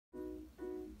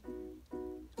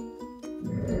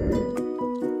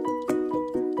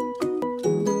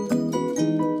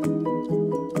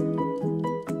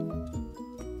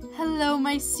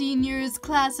seniors,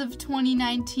 class of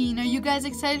 2019. Are you guys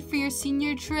excited for your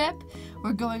senior trip?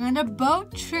 We're going on a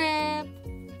boat trip.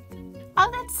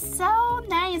 Oh, that's so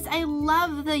nice. I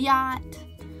love the yacht.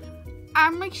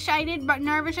 I'm excited but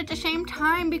nervous at the same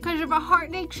time because of a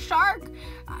heart-shaped shark.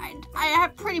 I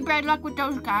have pretty bad luck with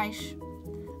those guys.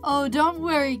 Oh, don't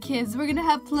worry, kids. We're going to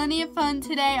have plenty of fun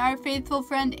today. Our faithful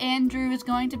friend Andrew is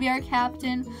going to be our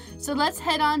captain. So let's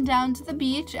head on down to the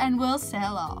beach and we'll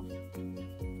sail off.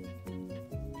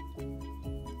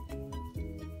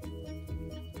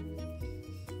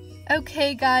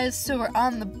 Okay, guys, so we're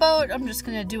on the boat. I'm just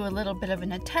going to do a little bit of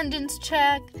an attendance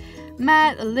check.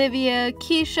 Matt, Olivia,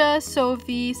 Keisha,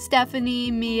 Sophie, Stephanie,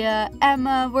 Mia,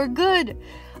 Emma, we're good.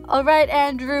 All right,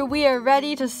 Andrew, we are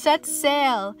ready to set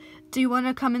sail. Do you want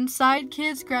to come inside,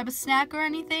 kids, grab a snack or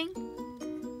anything?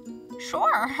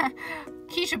 Sure.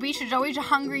 Keisha Beach is always a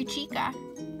hungry chica.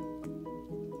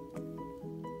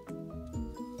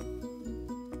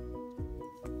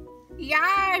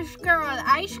 Yes, girl,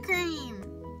 ice cream.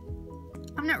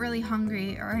 I'm not really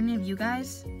hungry. Are any of you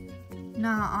guys?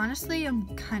 Nah, honestly, I'm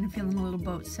kind of feeling a little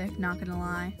boat sick, not gonna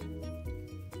lie.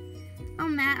 Oh,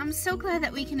 Matt, I'm so glad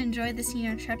that we can enjoy the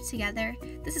senior trip together.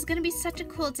 This is gonna be such a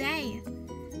cool day.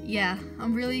 Yeah,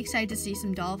 I'm really excited to see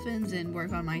some dolphins and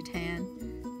work on my tan.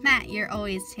 Matt, you're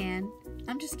always tan.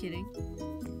 I'm just kidding.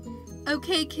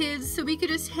 Okay, kids, so we could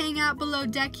just hang out below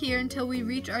deck here until we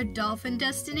reach our dolphin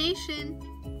destination.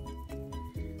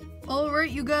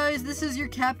 Alright, you guys, this is your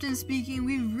captain speaking.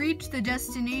 We've reached the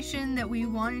destination that we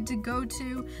wanted to go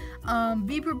to.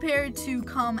 Be prepared to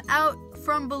come out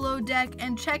from below deck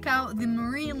and check out the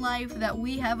marine life that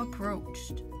we have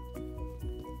approached.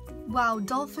 Wow,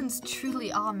 dolphins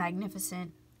truly are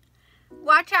magnificent.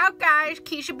 Watch out, guys.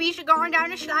 Keisha Beach is going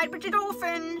down the slide with the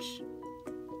dolphins.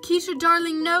 Keisha,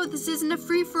 darling, no, this isn't a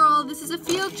free-for-all. This is a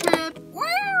field trip. Woo!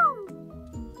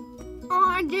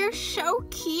 Aw, they're so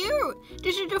cute.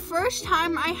 This is the first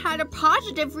time I had a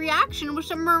positive reaction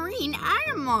with a marine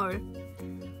animal.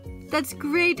 That's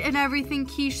great and everything,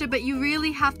 Keisha, but you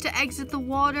really have to exit the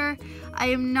water. I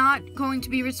am not going to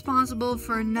be responsible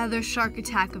for another shark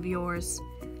attack of yours.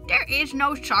 There is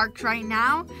no sharks right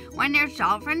now. When there's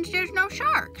dolphins, there's no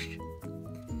sharks.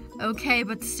 Okay,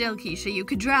 but still, Keisha, you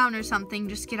could drown or something.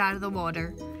 Just get out of the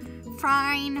water.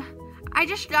 Fine. I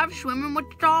just love swimming with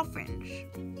the dolphins.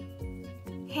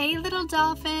 Hey, little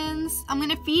dolphins. I'm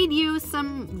gonna feed you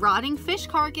some rotting fish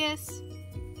carcass.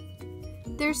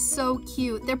 They're so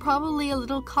cute. They're probably a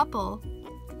little couple.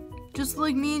 Just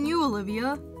like me and you,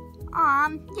 Olivia.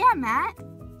 Yeah, Matt.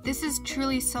 This is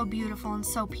truly so beautiful and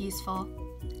so peaceful.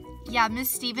 Yeah, Miss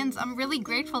Stevens, I'm really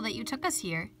grateful that you took us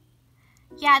here.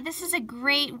 Yeah, this is a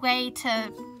great way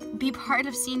to be part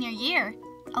of senior year.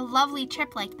 A lovely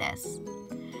trip like this.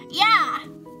 Yeah!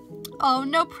 Oh,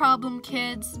 no problem,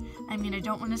 kids. I mean, I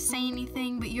don't want to say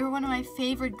anything, but you're one of my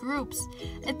favorite groups.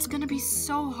 It's gonna be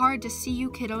so hard to see you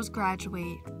kiddos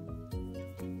graduate.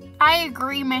 I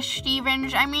agree, Miss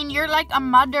Stevens. I mean, you're like a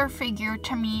mother figure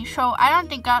to me, so I don't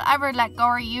think I'll ever let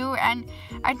go of you, and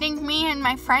I think me and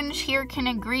my friends here can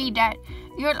agree that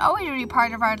you'll always be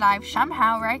part of our lives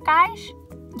somehow, right, guys?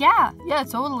 Yeah,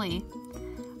 totally.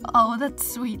 Oh,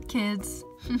 that's sweet, kids.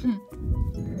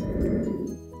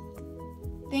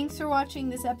 Thanks for watching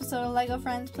this episode of LEGO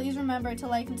Friends. Please remember to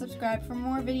like and subscribe for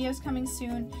more videos coming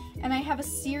soon. And I have a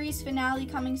series finale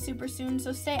coming super soon,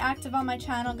 so stay active on my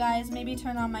channel, guys. Maybe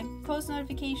turn on my post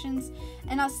notifications,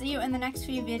 and I'll see you in the next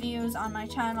few videos on my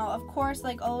channel. Of course,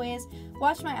 like always,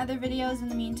 watch my other videos in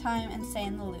the meantime and stay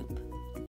in the loop.